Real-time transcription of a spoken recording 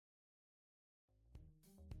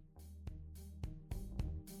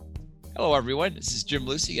Hello, everyone. This is Jim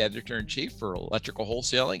Lucy, Editor-in-Chief for Electrical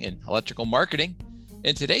Wholesaling and Electrical Marketing.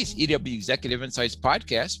 In today's EW Executive Insights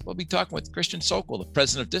podcast, we'll be talking with Christian Sokol, the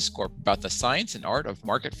president of Discorp, about the science and art of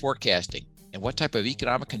market forecasting and what type of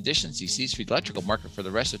economic conditions he sees for the electrical market for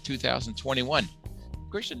the rest of 2021.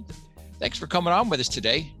 Christian, thanks for coming on with us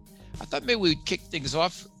today. I thought maybe we'd kick things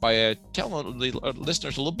off by telling the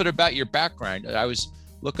listeners a little bit about your background. I was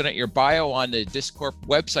looking at your bio on the Discorp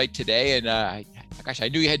website today, and I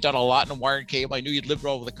knew you had done a lot in wire and cable. I knew you'd lived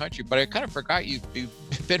all over the country, but I kind of forgot you've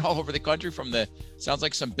been all over the country, from sounds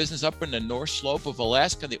like some business up in the North Slope of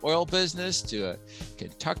Alaska, the oil business, to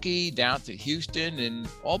Kentucky, down to Houston, and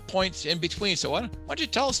all points in between. So why don't you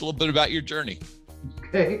tell us a little bit about your journey?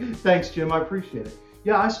 Okay, thanks, Jim. I appreciate it.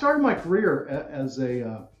 Yeah, I started my career as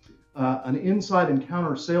an inside and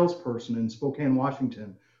counter salesperson in Spokane,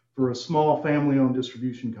 Washington, for a small family-owned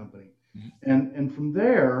distribution company. And from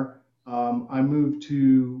there, I moved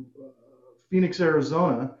to Phoenix,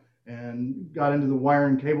 Arizona, and got into the wire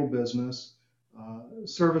and cable business,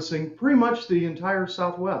 servicing pretty much the entire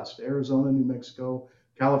Southwest: Arizona, New Mexico,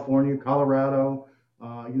 California, Colorado.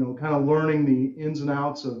 Kind of learning the ins and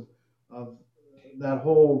outs of that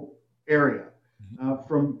whole area.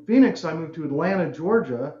 From Phoenix, I moved to Atlanta,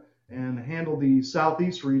 Georgia, and handled the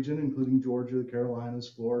Southeast region, including Georgia, the Carolinas,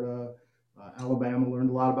 Florida, Alabama. Learned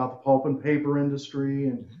a lot about the pulp and paper industry,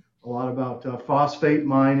 and a lot about phosphate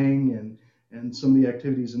mining and some of the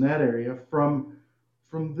activities in that area. From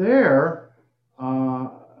there, I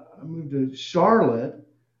moved to Charlotte,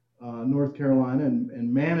 North Carolina,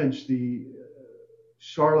 and managed the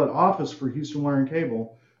Charlotte office for Houston Wire and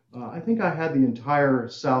Cable. I think I had the entire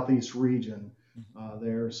Southeast region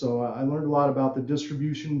there. So I learned a lot about the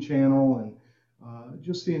distribution channel and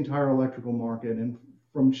just the entire electrical market. And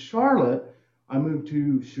from Charlotte, I moved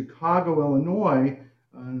to Chicago, Illinois,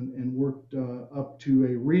 and worked up to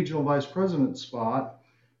a regional vice president spot.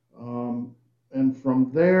 And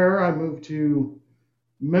from there, I moved to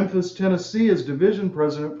Memphis, Tennessee, as division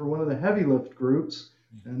president for one of the heavy lift groups,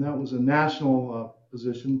 and that was a national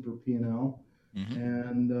position for P&L.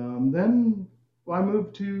 And then I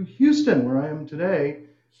moved to Houston, where I am today,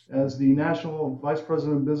 as the national vice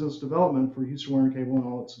president of business development for Houston Wire and Cable and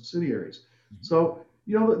all its subsidiaries. So,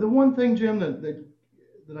 the one thing, Jim, that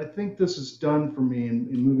I think this has done for me in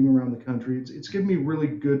moving around the country, it's given me really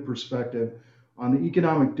good perspective on the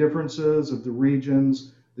economic differences of the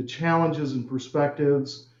regions, the challenges and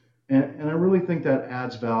perspectives, and I really think that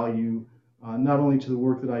adds value, not only to the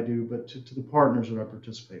work that I do, but to the partners that I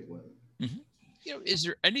participate with. Is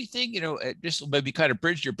there anything, just maybe kind of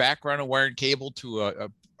bridge your background in wire and cable to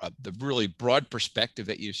the really broad perspective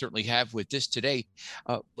that you certainly have with this today?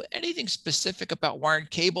 Anything specific about wire and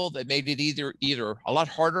cable that made it either a lot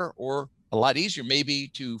harder or a lot easier, maybe,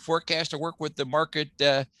 to forecast or work with the market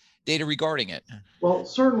data regarding it? Well,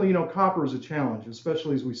 certainly, copper is a challenge,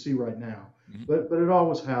 especially as we see right now, but it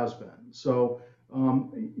always has been. So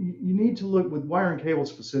you need to look, with wire and cable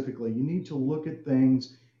specifically, you need to look at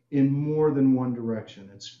things in more than one direction.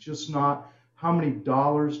 It's just not how many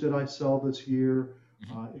dollars did I sell this year.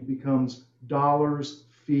 It becomes dollars,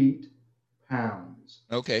 feet, pounds.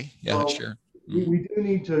 Okay, yeah, sure. We do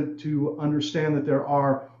need to understand that there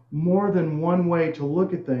are more than one way to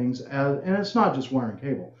look at things, and it's not just wire and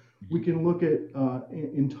cable. We can look at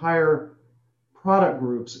entire product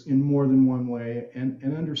groups in more than one way, and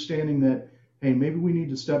understanding that, hey, maybe we need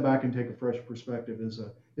to step back and take a fresh perspective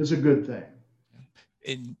is a good thing.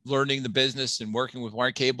 In learning the business and working with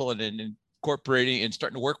wire cable and incorporating and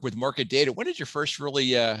starting to work with market data, when did you first really,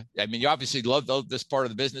 you obviously love this part of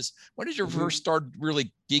the business. When did you first start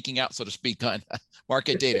really geeking out, so to speak, on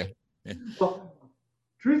market data? Well,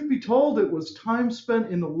 truth be told, it was time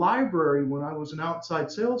spent in the library when I was an outside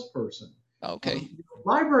salesperson. Okay.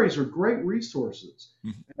 Libraries are great resources,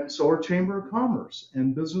 and so are Chamber of Commerce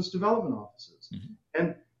and business development offices.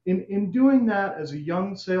 And in doing that as a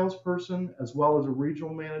young salesperson, as well as a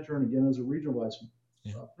regional manager, and again as a regional vice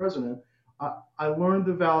president, I learned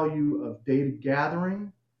the value of data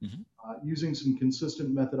gathering, using some consistent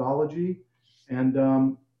methodology, and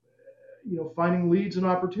finding leads and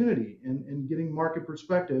opportunity, and getting market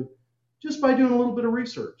perspective just by doing a little bit of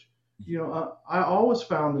research. I always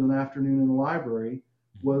found that an afternoon in the library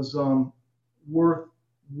was worth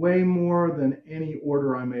way more than any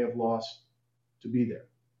order I may have lost to be there,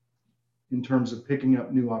 in terms of picking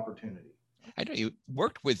up new opportunity. I know you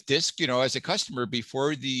worked with Disc, as a customer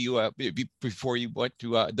before before you went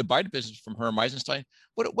to the Biden business from Herm Eisenstein.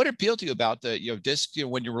 What appealed to you about the Disc,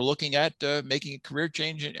 when you were looking at making a career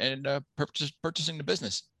change and purchasing the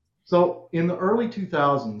business? So in the early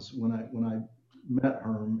 2000s, when I met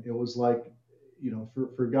Herm, it was like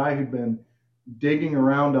for a guy who'd been digging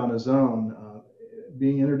around on his own,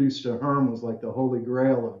 being introduced to Herm was like the holy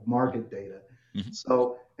grail of market data. Mhm.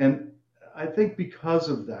 So, and I think because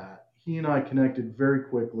of that, he and I connected very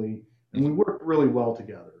quickly, and we Mhm. worked really well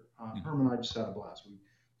together. Mhm. Herm and I just had a blast. We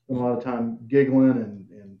spent a lot of time giggling and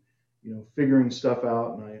figuring stuff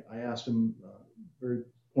out. And I asked him very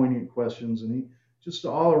poignant questions, and he just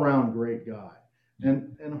all around great guy.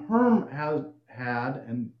 Mhm. And Herm has had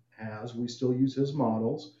and has, we still use his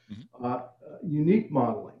models, Mhm. unique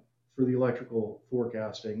modeling for the electrical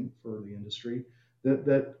forecasting for the industry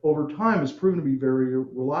that over time has proven to be very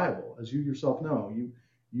reliable. As you yourself know,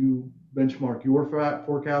 you benchmark your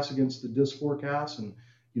forecast against the DIS forecast, and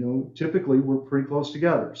typically we're pretty close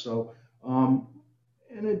together. So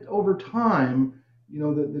and over time,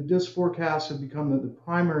 the DIS forecasts have become the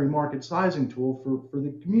primary market sizing tool for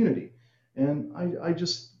the community. And I'm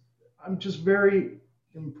just very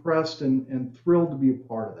impressed and thrilled to be a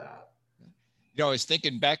part of that. I was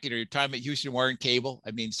thinking back, your time at Houston Wire and Cable. I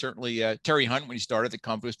mean, certainly Terry Hunt, when he started the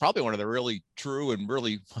company, was probably one of the really true and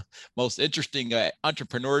really most interesting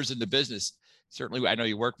entrepreneurs in the business. Certainly, I know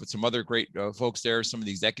you worked with some other great folks there, some of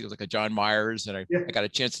the executives like a John Myers, and Yeah. I got a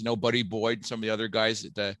chance to know Buddy Boyd and some of the other guys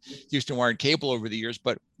at Houston Wire and Cable over the years.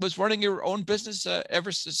 But was running your own business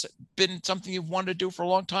ever been something you've wanted to do for a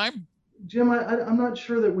long time? Jim, I'm not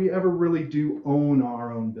sure that we ever really do own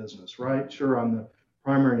our own business, right? Sure, I'm the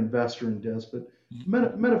primary investor in DIS, but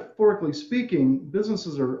Mhm. metaphorically speaking,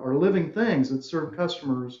 businesses are living things that serve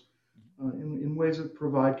customers in ways that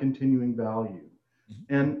provide continuing value. Mhm.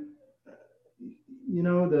 And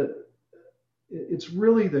that it's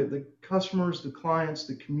really the customers, the clients,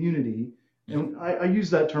 the community. Mhm. And I use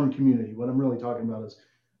that term community. What I'm really talking about is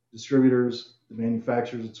distributors, the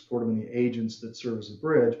manufacturers that support them, and the agents that serve as a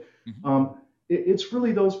bridge. Mhm. It's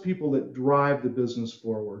really those people that drive the business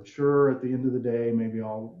forward. Sure, at the end of the day, maybe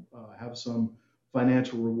I'll have some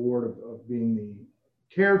financial reward of being the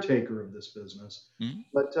caretaker of this business. Mhm.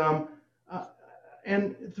 But uh,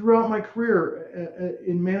 and throughout my career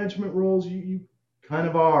in management roles, you kind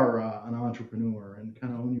of are an entrepreneur and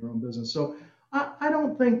kind of own your own business. So I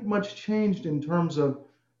don't think much changed in terms of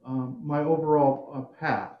my overall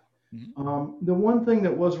path. Mhm. The one thing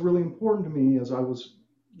that was really important to me as I was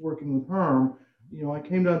working with Herm, I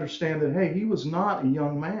came to understand that, hey, he was not a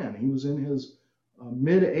young man. He was in his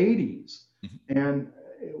mid 80s. Mhm. And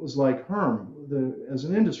it was like, Herm, as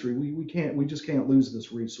an industry, we just can't lose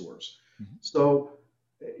this resource. Mhm. So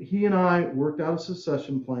he and I worked out a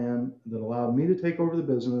succession plan that allowed me to take over the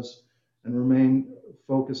business and remain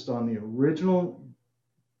focused on the original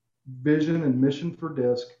vision and mission for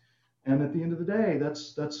DISC. And at the end of the day,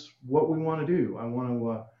 that's what we want to do. I want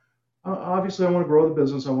to obviously I want to grow the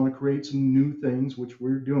business. I want to create some new things, which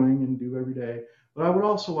we're doing and do every day. But I would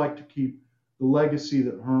also like to keep the legacy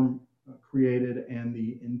that Herm created and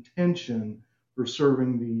the intention for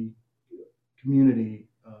serving the community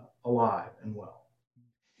alive and well.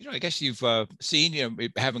 I guess you've seen,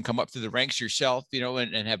 having come up through the ranks yourself,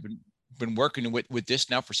 and have been working with this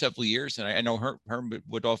now for several years. And I know Herm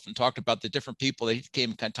would often talk about the different people that he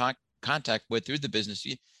came in contact with through the business.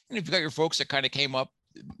 And you've got your folks that kind of came up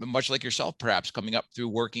much like yourself, perhaps coming up through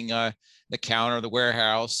working the counter, the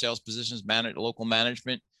warehouse, sales positions, local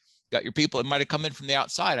management. Got your people that might have come in from the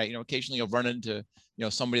outside. Occasionally you'll run into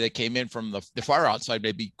somebody that came in from the far outside,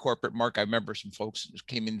 maybe corporate. Mark, I remember some folks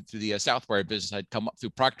came in through the Southwire business. I'd come up through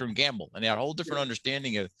Procter and Gamble, and they had a whole different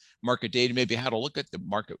understanding of market data, maybe how to look at the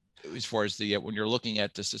market as far as the when you're looking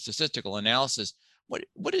at the statistical analysis.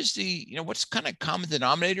 What is what's kind of common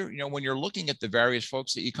denominator? When you're looking at the various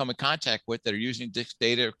folks that you come in contact with that are using DISC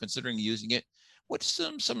data or considering using it, what's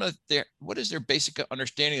some of their what is their basic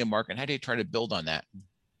understanding of the market? And how do you try to build on that?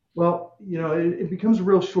 Well, it becomes a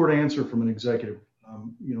real short answer from an executive.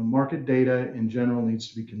 Market data in general needs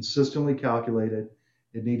to be consistently calculated.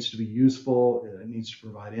 It needs to be useful. It needs to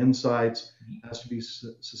provide insights. It has to be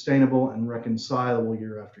sustainable and reconcilable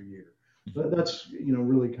year after year. But that's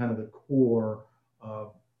really kind of the core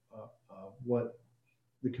of what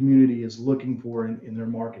the community is looking for in their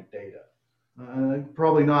market data.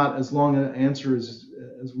 Probably not as long an answer as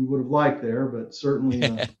we would have liked there, but certainly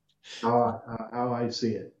how I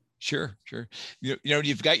see it. Sure, sure.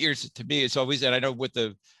 You've got yours. To me, it's always, and I know with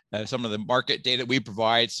the some of the market data we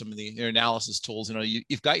provide, some of the analysis tools.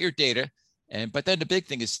 You've got your data, but then the big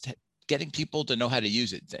thing is getting people to know how to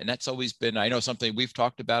use it. And that's always been, I know something we've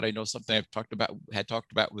talked about. I know something I've had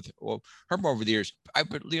talked about with Herm over the years. I've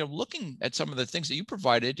been, looking at some of the things that you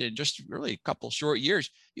provided in just really a couple short years,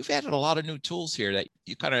 you've added a lot of new tools here that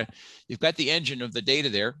you've got the engine of the data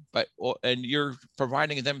there, and you're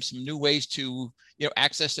providing them some new ways to,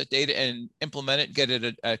 access that data and implement it, get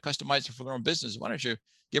it customized for their own business. Why don't you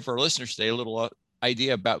give our listeners today a little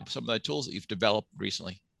idea about some of the tools that you've developed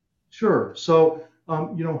recently? Sure. So,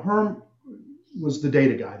 Herm was the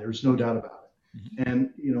data guy. There's no doubt about it. Mm-hmm.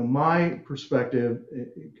 And, my perspective,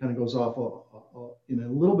 it kind of goes off in a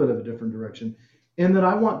little bit of a different direction, in that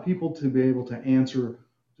I want people to be able to answer,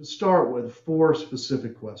 to start with, 4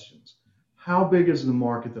 specific questions. How big is the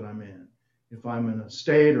market that I'm in? If I'm in a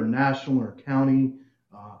state or national or county,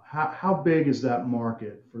 how big is that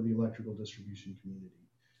market for the electrical distribution community?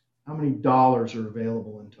 How many dollars are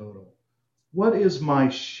available in total? What is my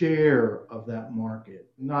share of that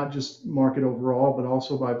market? Not just market overall, but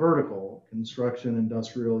also by vertical: construction,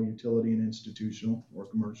 industrial, utility, and institutional or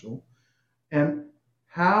commercial. And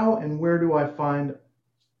how and where do I find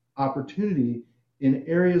opportunity in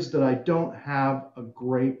areas that I don't have a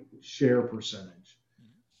great share percentage?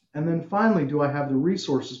 And then finally, do I have the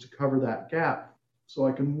resources to cover that gap so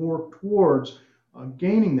I can work towards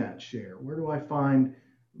gaining that share? Where do I find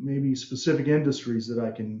maybe specific industries that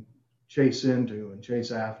I can chase into and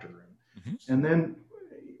chase after? Mm-hmm. And then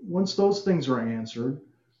once those things are answered,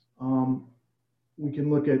 we can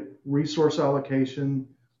look at resource allocation,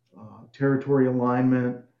 territory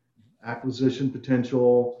alignment, acquisition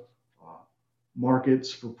potential,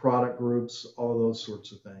 markets for product groups, all of those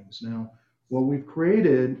sorts of things. Now, what we've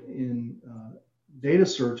created in data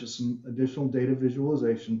search is some additional data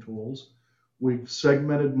visualization tools. We've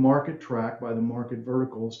segmented market track by the market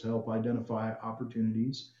verticals to help identify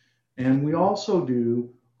opportunities. And we also do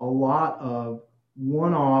a lot of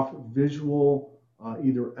one-off visual,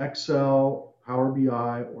 either Excel, Power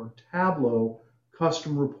BI, or Tableau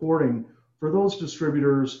custom reporting for those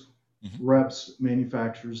distributors, mm-hmm. reps,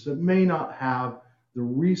 manufacturers that may not have the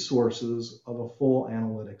resources of a full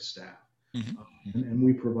analytics staff. Mm-hmm. And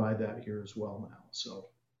we provide that here as well now. So,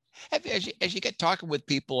 as you get talking with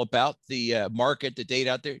people about the market, the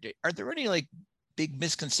data out there, are there any big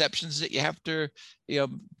misconceptions that you have to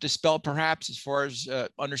dispel, perhaps, as far as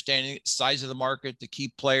understanding the size of the market, the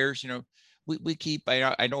key players? We keep,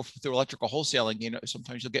 I know through electrical wholesaling,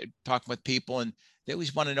 sometimes you'll get talking with people and they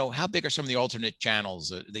always want to know how big are some of the alternate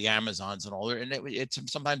channels, the Amazons and all that. And it's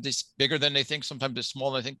sometimes it's bigger than they think, sometimes it's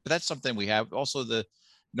smaller than they think, but that's something we have. Also, the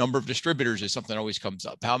number of distributors is something that always comes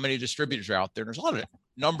up. How many distributors are out there? There's a lot of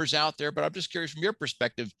numbers out there, but I'm just curious from your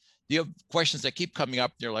perspective, do you have questions that keep coming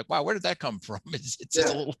up? You're like, wow, where did that come from? It's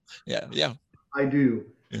just a little, yeah. I do.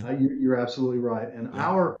 Yeah. You're absolutely right. And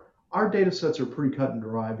yeah. our data sets are pretty cut and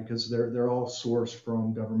dry because they're all sourced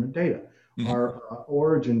from government data. Mm-hmm. Our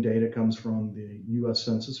origin data comes from the U.S.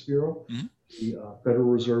 Census Bureau, mm-hmm. the Federal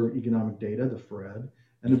Reserve Economic Data, the FRED,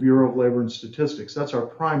 and the Bureau of Labor and Statistics. Those are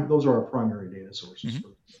our primary data sources mm-hmm. for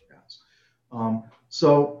the forecast.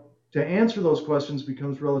 So to answer those questions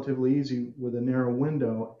becomes relatively easy with a narrow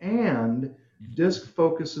window, and mm-hmm. DISC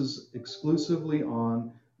focuses exclusively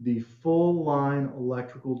on the full line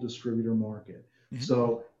electrical distributor market. Mm-hmm.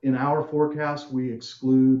 So in our forecast, we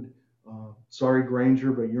exclude, sorry,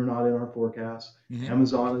 Grainger, but you're not in our forecast. Mm-hmm.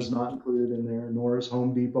 Amazon is not included in there, nor is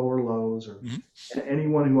Home Depot or Lowe's, or mm-hmm.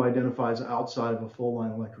 anyone who identifies outside of a full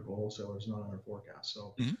line electrical wholesaler is not in our forecast.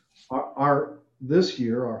 So mm-hmm. our this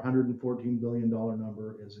year, our $114 billion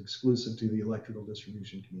number is exclusive to the electrical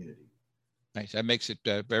distribution community. Nice. That makes it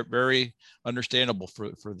very understandable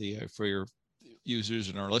for your users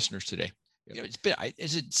and our listeners today.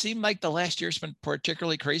 Does it seem like the last year's been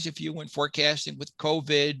particularly crazy for you when forecasting with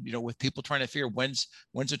COVID, with people trying to figure when's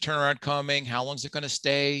the turnaround coming, how long is it going to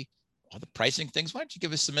stay, all the pricing things? Why don't you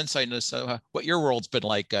give us some insight into what your world's been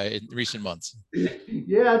like in recent months?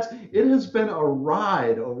 Yeah, it has been a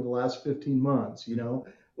ride over the last 15 months.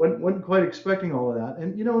 Wasn't quite expecting all of that.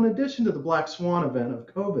 And, in addition to the black swan event of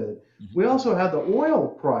COVID, mm-hmm. we also had the oil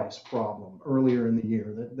price problem earlier in the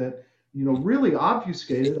year that really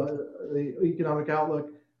obfuscated the economic outlook,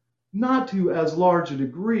 not to as large a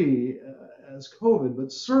degree as COVID,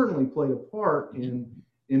 but certainly played a part in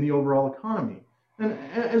the overall economy. And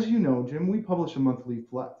as you know, Jim, we publish a monthly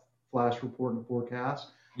flash report and forecast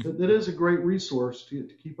that is a great resource to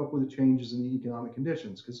keep up with the changes in the economic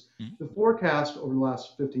conditions, because mm-hmm. the forecast over the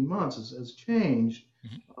last 15 months has changed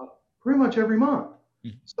mm-hmm. pretty much every month.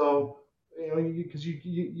 Mm-hmm. So, because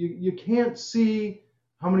you can't see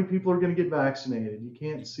how many people are going to get vaccinated. You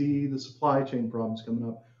can't see the supply chain problems coming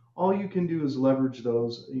up. All you can do is leverage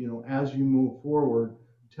those, as you move forward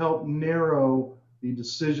to help narrow the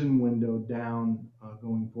decision window down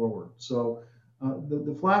going forward. So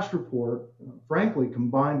the flash report, frankly,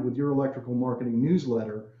 combined with your electrical marketing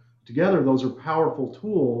newsletter, together those are powerful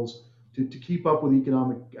tools to keep up with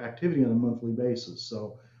economic activity on a monthly basis.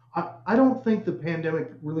 So I don't think the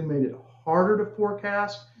pandemic really made it harder to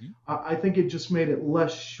forecast. I think it just made it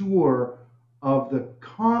less sure of the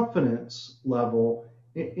confidence level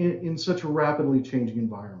in such a rapidly changing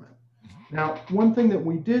environment. Now, one thing that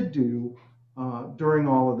we did do during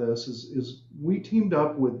all of this is we teamed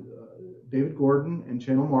up with David Gordon and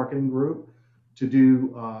Channel Marketing Group to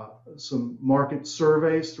do some market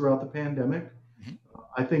surveys throughout the pandemic.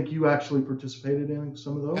 I think you actually participated in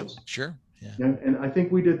some of those. Yeah, sure. Yeah. And I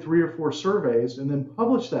think we did 3 or 4 surveys and then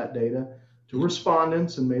published that data to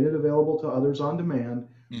respondents and made it available to others on demand,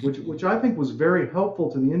 which I think was very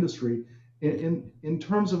helpful to the industry in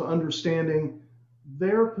terms of understanding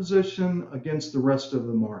their position against the rest of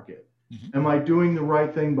the market. Am I doing the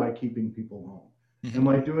right thing by keeping people home? Am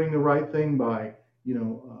I doing the right thing by,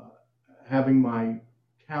 having my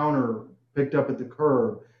counter picked up at the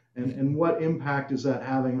curb? And what impact is that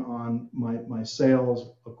having on my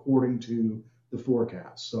sales according to the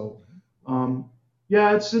forecast? So,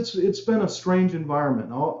 yeah, it's been a strange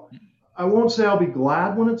environment. I won't say I'll be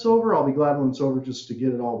glad when it's over. I'll be glad when it's over just to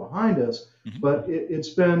get it all behind us. But it's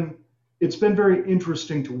been very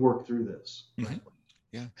interesting to work through this.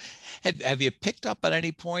 Yeah. Have you picked up at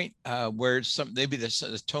any point where maybe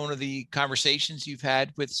the tone of the conversations you've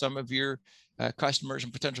had with some of your customers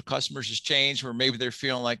and potential customers has changed, where maybe they're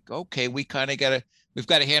feeling like, okay, we've got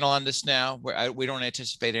a handle on this now, where we don't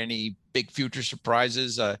anticipate any big future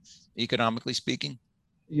surprises, economically speaking?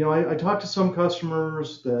 I talked to some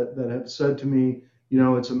customers that have said to me,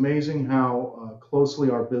 it's amazing how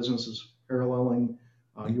closely our business is paralleling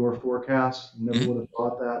your forecast. Never would have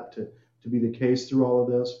thought that to be the case through all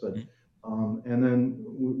of this. But and then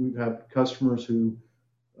we've had customers who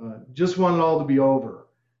just want it all to be over.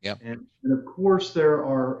 Yeah. And of course, there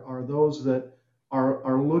are those that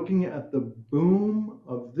are looking at the boom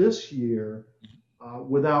of this year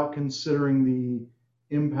without considering the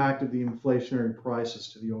impact of the inflationary prices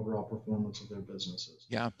to the overall performance of their businesses.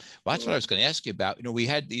 Yeah, well, that's what I was going to ask you about.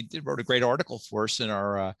 You wrote a great article for us in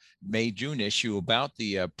our May-June issue about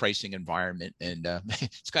the pricing environment, and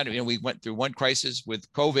it's kind of, we went through one crisis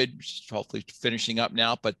with COVID, which is hopefully finishing up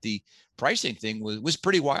now, but the pricing thing was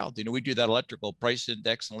pretty wild. We do that electrical price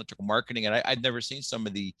index and electrical marketing, and I'd never seen some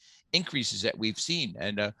of the increases that we've seen.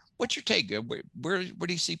 And what's your take? Where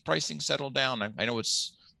do you see pricing settle down? I know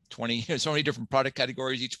it's so many different product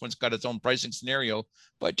categories. Each one's got its own pricing scenario,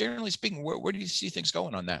 but generally speaking, where do you see things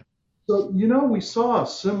going on that? So, we saw a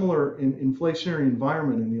similar inflationary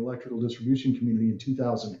environment in the electrical distribution community in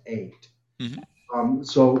 2008.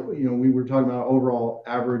 So, we were talking about overall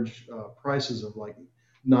average prices of like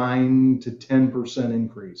 9 to 10%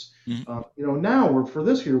 increase. Now for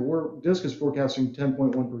this year, DISC is forecasting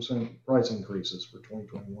 10.1% price increases for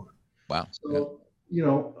 2021. Wow. So,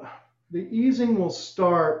 the easing will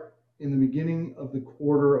start in the beginning of the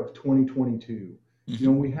quarter of 2022.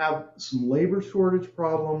 We have some labor shortage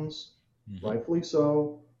problems, rightfully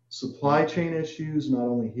so, supply chain issues, not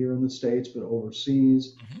only here in the States, but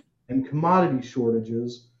overseas, and commodity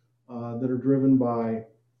shortages that are driven by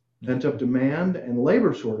pent-up demand and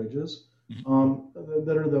labor shortages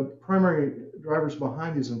that are the primary drivers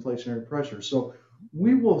behind these inflationary pressures. So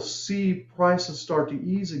we will see prices start to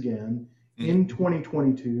ease again in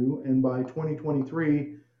 2022, and by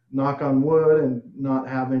 2023, knock on wood, and not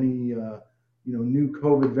have any new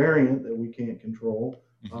COVID variant that we can't control,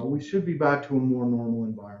 we should be back to a more normal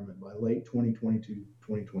environment by late 2022,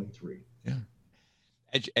 2023. Yeah.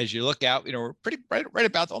 As you look out, we're pretty right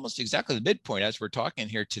about almost exactly the midpoint as we're talking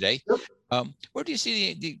here today. Yep. Where do you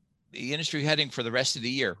see the industry heading for the rest of the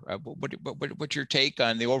year? What's your take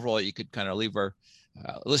on the overall? You could kind of leave our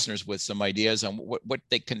listeners with some ideas on what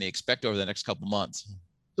they can expect over the next couple months.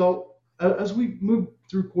 So as we move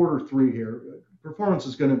through quarter 3 here, performance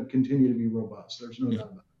is going to continue to be robust. There's no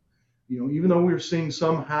doubt about it. Even though we're seeing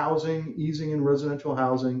some housing easing in residential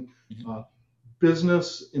housing,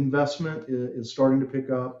 business investment is starting to pick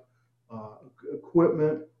up.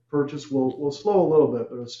 Equipment purchase will slow a little bit,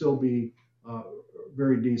 but it'll still be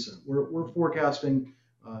very decent. We're forecasting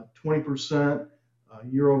 20%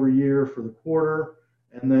 year over year for the quarter,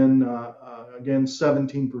 and then again 17%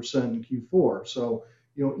 in Q4. So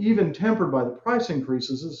even tempered by the price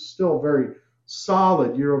increases, this is still very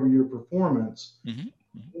solid year over year performance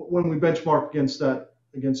when we benchmark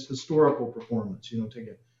against historical performance. Take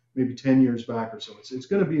it maybe 10 years back or so. It's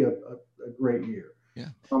going to be a great year. Yeah.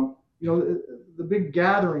 The big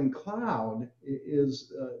gathering cloud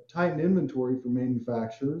is tightened inventory for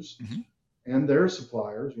manufacturers Hmm. and their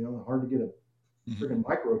suppliers. Hard to get a Hmm. freaking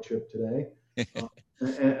microchip today, uh,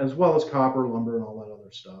 as well as copper, lumber, and all that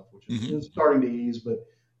other stuff, which is Hmm. starting to ease, but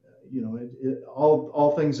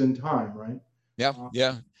all things in time, right? Yeah, Uh,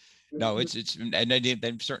 yeah. No, the- it's and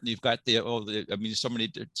then certainly you've got I mean,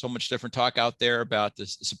 so much different talk out there about the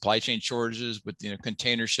supply chain shortages with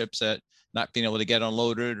container ships that not being able to get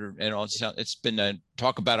unloaded, or and all. It's been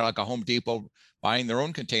talk about it like a Home Depot buying their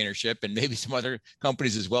own container ship, and maybe some other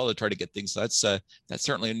companies as well to try to get things. So that's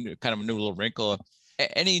certainly kind of a new little wrinkle.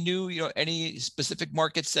 Any new, any specific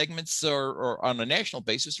market segments, or on a national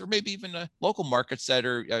basis, or maybe even local markets that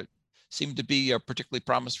are seem to be particularly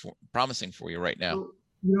promising for you right now.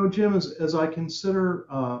 well, Jim, as I consider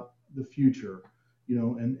the future,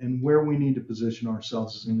 and where we need to position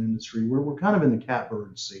ourselves as an industry, we're kind of in the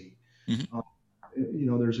catbird seat. Hmm. Uh,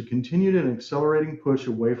 there's a continued and accelerating push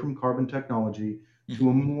away from carbon technology to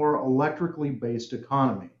a Hmm. more electrically based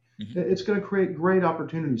economy. Hmm. It's going to create great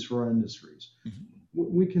opportunities for our industries. Hmm.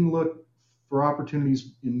 We can look for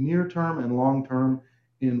opportunities in near term and long term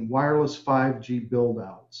in wireless 5G build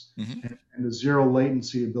outs Hmm. and the zero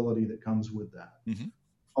latency ability that comes with that. Hmm.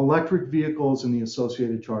 Electric vehicles and the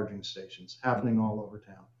associated charging stations happening all over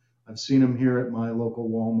town. I've seen them here at my local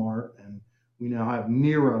Walmart, and we now have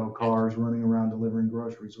Nero cars running around delivering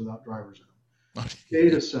groceries without drivers in them.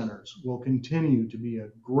 Data centers will continue to be a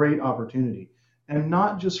great opportunity, and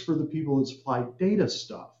not just for the people that supply data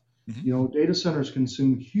stuff. Hmm. Data centers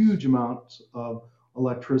consume huge amounts of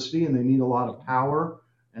electricity, and they need a lot of power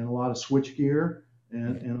and a lot of switch gear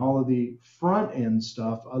and all of the front end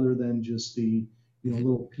stuff other than just the Hmm.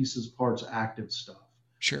 little pieces, parts, active stuff.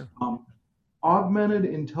 Sure. Um, Augmented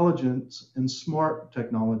intelligence and smart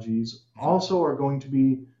technologies Hmm. also are going to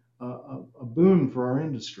be a boon for our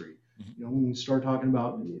industry. Hmm. When we start talking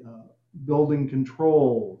about building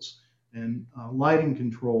controls and lighting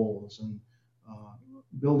controls and uh,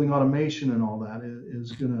 building automation and all that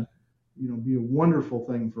is going to be a wonderful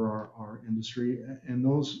thing for our industry. And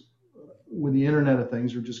those with the Internet of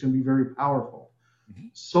Things are just going to be very powerful. Hmm.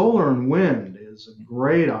 Solar and wind is a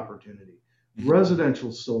great opportunity. Hmm.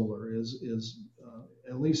 Residential solar is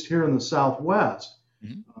at least here in the Southwest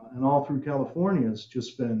Hmm. and all through California has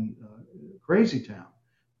just been crazy town.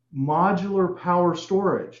 Modular power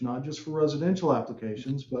storage, not just for residential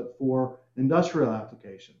applications, but for industrial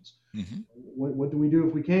applications. Hmm. What do we do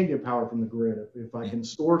if we can't get power from the grid? If I can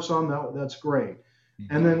store some, that's great.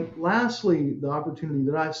 And Hmm. then lastly, the opportunity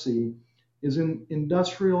that I see is in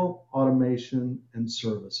industrial automation and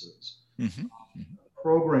services. Hmm. Hmm.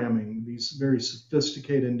 Programming these very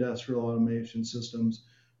sophisticated industrial automation systems,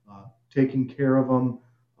 taking care of them.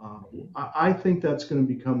 I think that's going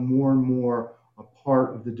to become more and more a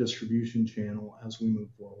part of the distribution channel as we move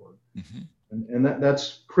forward. Hmm. And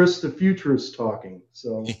that's Chris the futurist talking.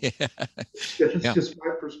 So Yeah. it's Yeah. just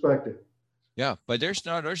my perspective. Yeah. But there's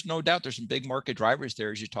no doubt there's some big market drivers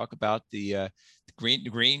there as you talk about the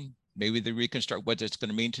green, maybe the reconstruct what it's going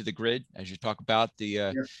to mean to the grid as you talk about the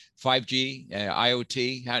Yeah. 5G,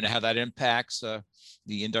 IoT, and how that impacts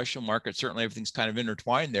the industrial market. Certainly everything's kind of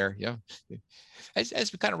intertwined there. Yeah.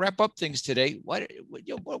 As we kind of wrap up things today, what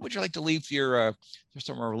would you like to leave for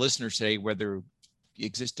some of our listeners today, whether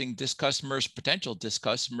existing disc customers, potential disc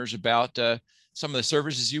customers, about some of the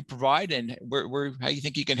services you provide and how you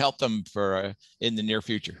think you can help them for in the near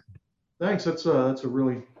future? Thanks. That's a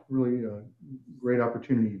really great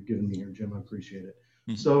opportunity you've given me here, Jim. I appreciate it.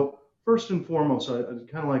 Mm-hmm. So first and foremost, I'd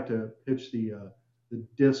kind of like to pitch the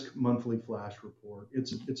DISC monthly flash report.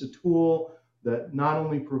 It's a tool that not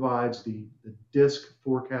only provides the DISC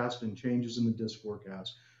forecast and changes in the DISC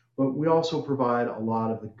forecast, but we also provide a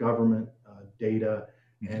lot of the government data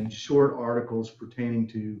Mm-hmm. and short articles pertaining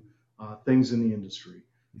to things in the industry.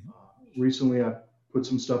 Uh, Recently, I put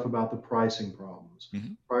some stuff about the pricing problems.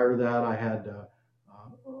 Mm-hmm. Prior to that, I had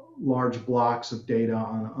large blocks of data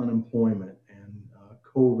on unemployment and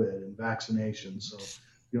COVID and vaccinations. So,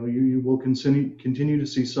 you will continue to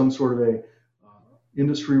see some sort of a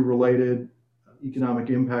industry-related economic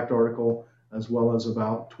impact article, as well as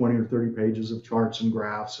about 20 or 30 pages of charts and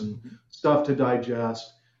graphs and stuff to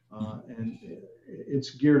digest. And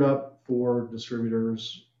it's geared up for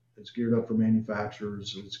distributors, it's geared up for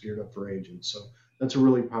manufacturers, it's geared up for agents. So that's a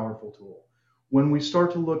really powerful tool. When we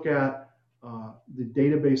start to look at the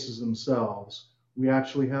databases themselves, we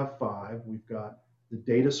actually have five. We've got the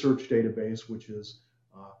data search database, which is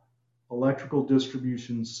uh, electrical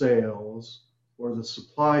distribution sales, or the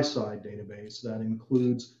supply side database that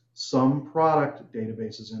includes some product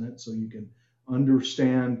databases in it, so you can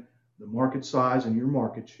understand the market size and your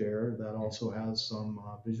market share. That also has some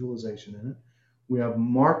visualization in it. We have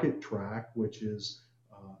Market Track, which is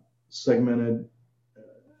segmented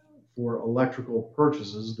for electrical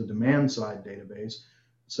purchases, the demand side database,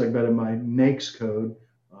 segmented by NAICS code.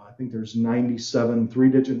 I think there's 97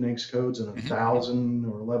 3-digit NAICS codes and 1,000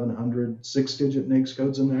 or 1,100 6-digit NAICS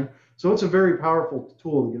codes in there. So it's a very powerful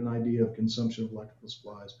tool to get an idea of consumption of electrical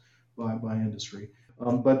supplies by industry.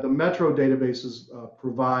 But the Metro databases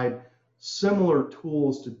provide similar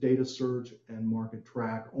tools to Data Search and Market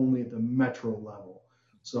Track, only at the Metro level.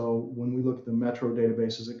 So when we look at the Metro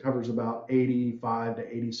databases, it covers about 85 to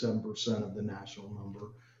 87% of the national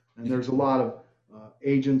number. And there's a lot of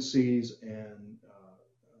agencies and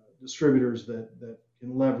distributors that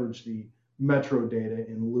can leverage the Metro data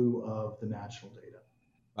in lieu of the national data.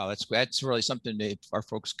 Wow, that's really something that our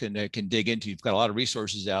folks can dig into. You've got a lot of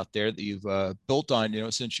resources out there that you've built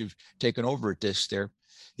on, since you've taken over at DISC there.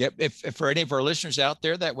 Yep. If for any of our listeners out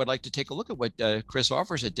there that would like to take a look at what Chris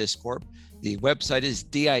offers at DISCorp, the website is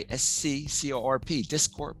DISCCORP,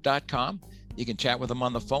 discorp.com. You can chat with him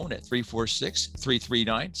on the phone at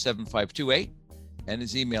 346-339-7528. And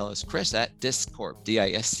his email is chris@discorp,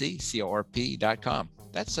 DISCCORP.com.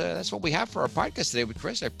 That's what we have for our podcast today with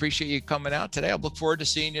Chris. I appreciate you coming out today. I look forward to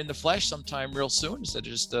seeing you in the flesh sometime real soon instead of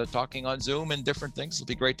just talking on Zoom and different things. It'll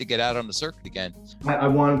be great to get out on the circuit again. I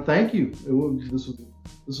want to thank you. This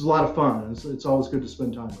was a lot of fun. It's always good to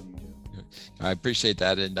spend time with you, Jim. I appreciate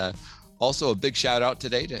that. And also a big shout out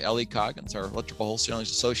today to Ellie Coggins, our Electrical Wholesaling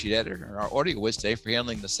Associate Editor, and our audio whiz today for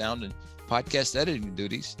handling the sound and podcast editing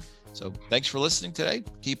duties. So thanks for listening today.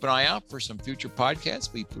 Keep an eye out for some future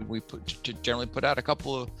podcasts. We generally put out a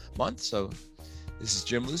couple of months. So this is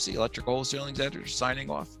Jim Lucy, Electrical Wholesaling Editor, signing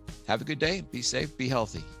off. Have a good day. Be safe. Be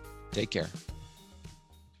healthy. Take care.